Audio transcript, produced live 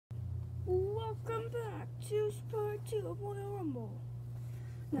Welcome back to part 2 of Royal Rumble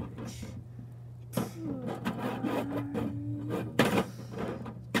match.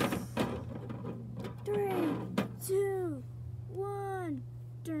 3, 2, 1,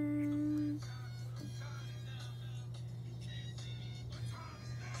 turn.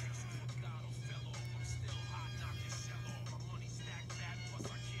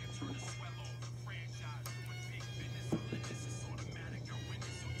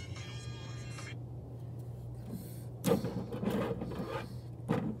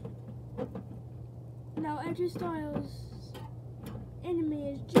 Now, AJ Styles' enemy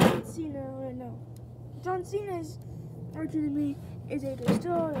is John Cena. No, John Cena's arch enemy is AJ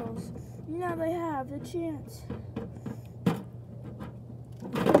Styles. Now they have the chance.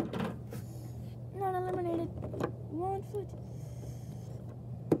 Not eliminated. 1 foot.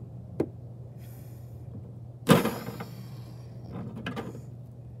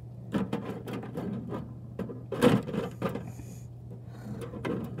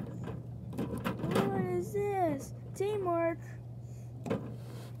 Teamwork.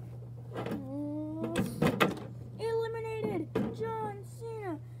 Eliminated. John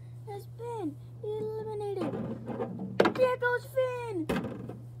Cena has been eliminated. There goes Finn.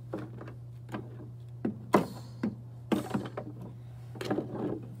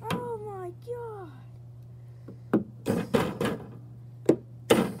 Oh my God.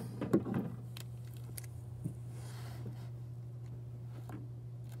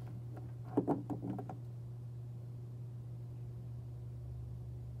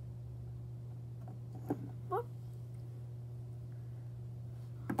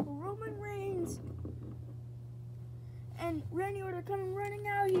 Roman Reigns and Randy Orton coming running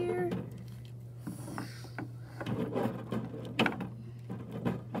out here.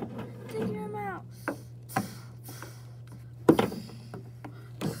 Taking him out.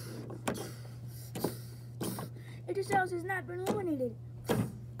 AJ Styles has not been eliminated.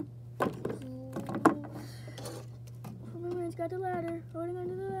 Roman Reigns got the ladder, holding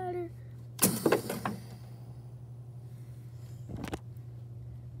onto the ladder.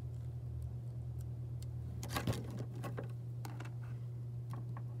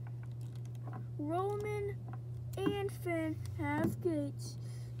 Roman and Finn have gates.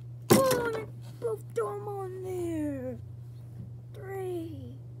 Oh, and both throw them on there.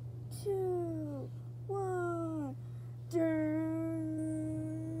 3, 2, 1, turn.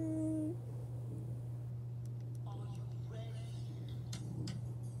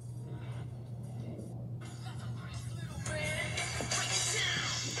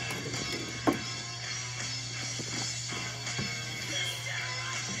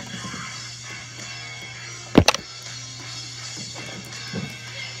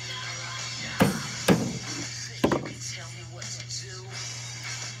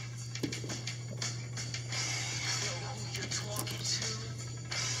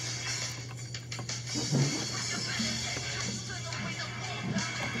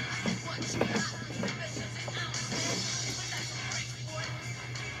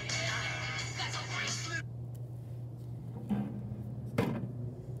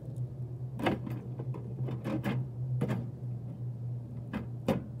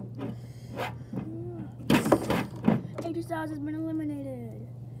 AJ Styles has been eliminated.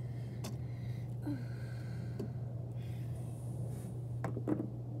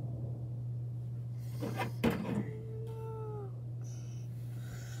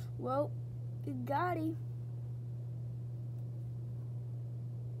 Well, you got him.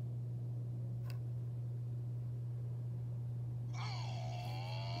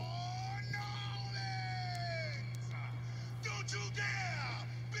 Don't you dare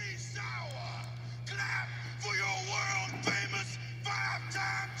be sour! Clap for your world-famous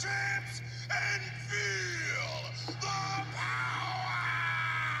 5-time champs and feel the power!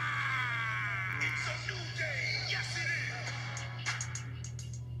 It's a new day, yes it is!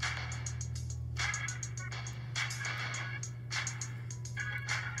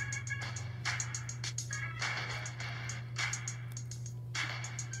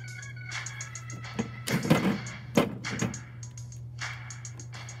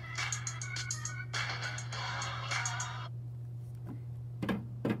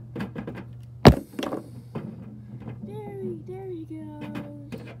 There he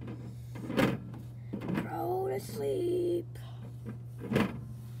goes. Go to sleep.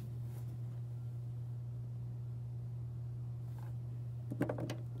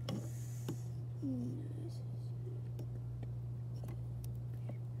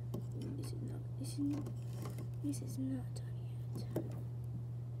 This is not done yet.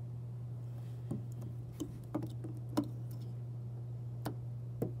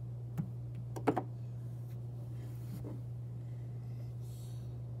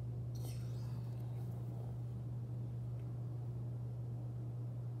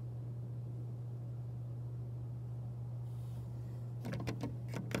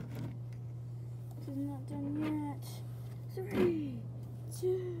 This is not done yet. 3,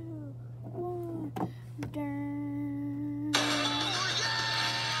 2, 1. Dun.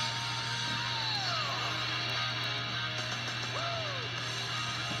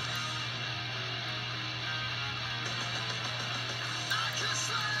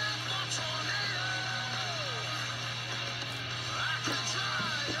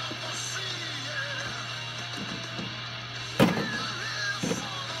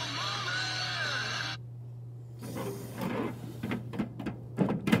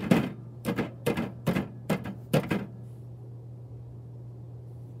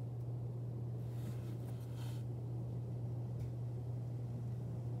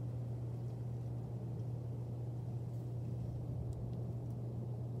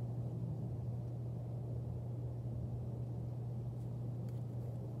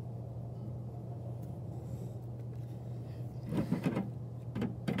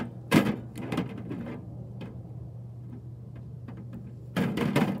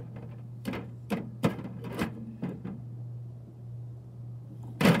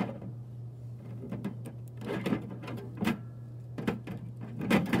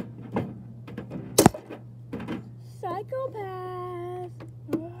 Psychopath.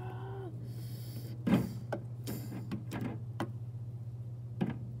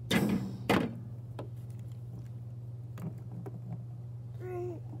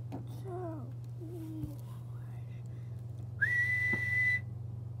 Three, two,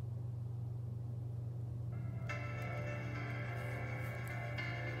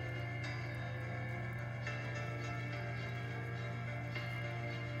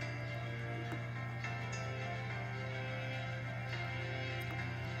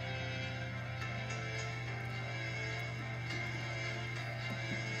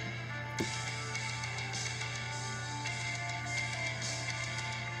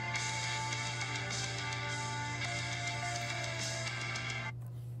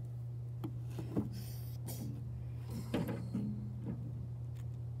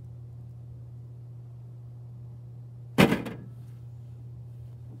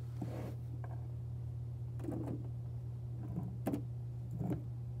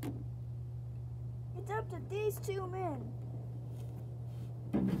 it's up to these two men.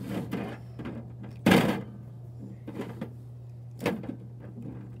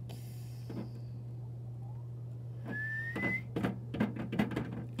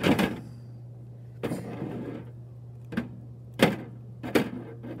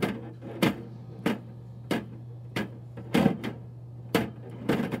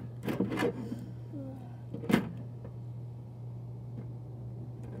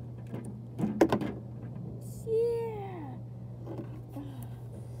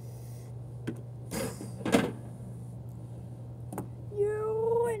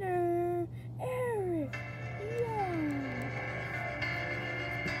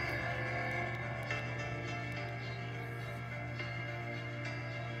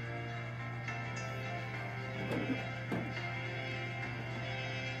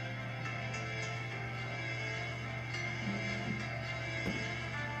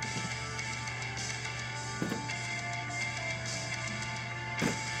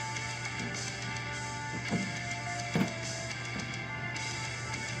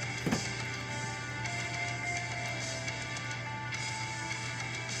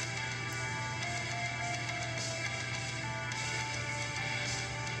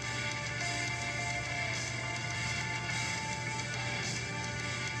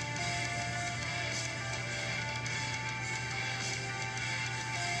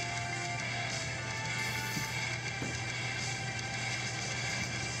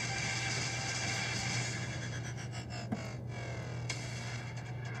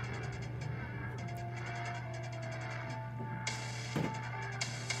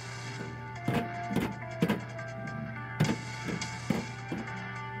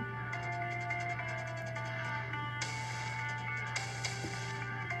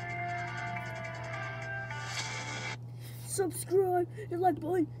 Subscribe and like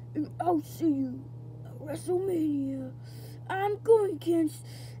button, and I'll see you at WrestleMania. I'm going against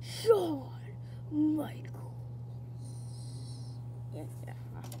Shawn Michaels. Yeah.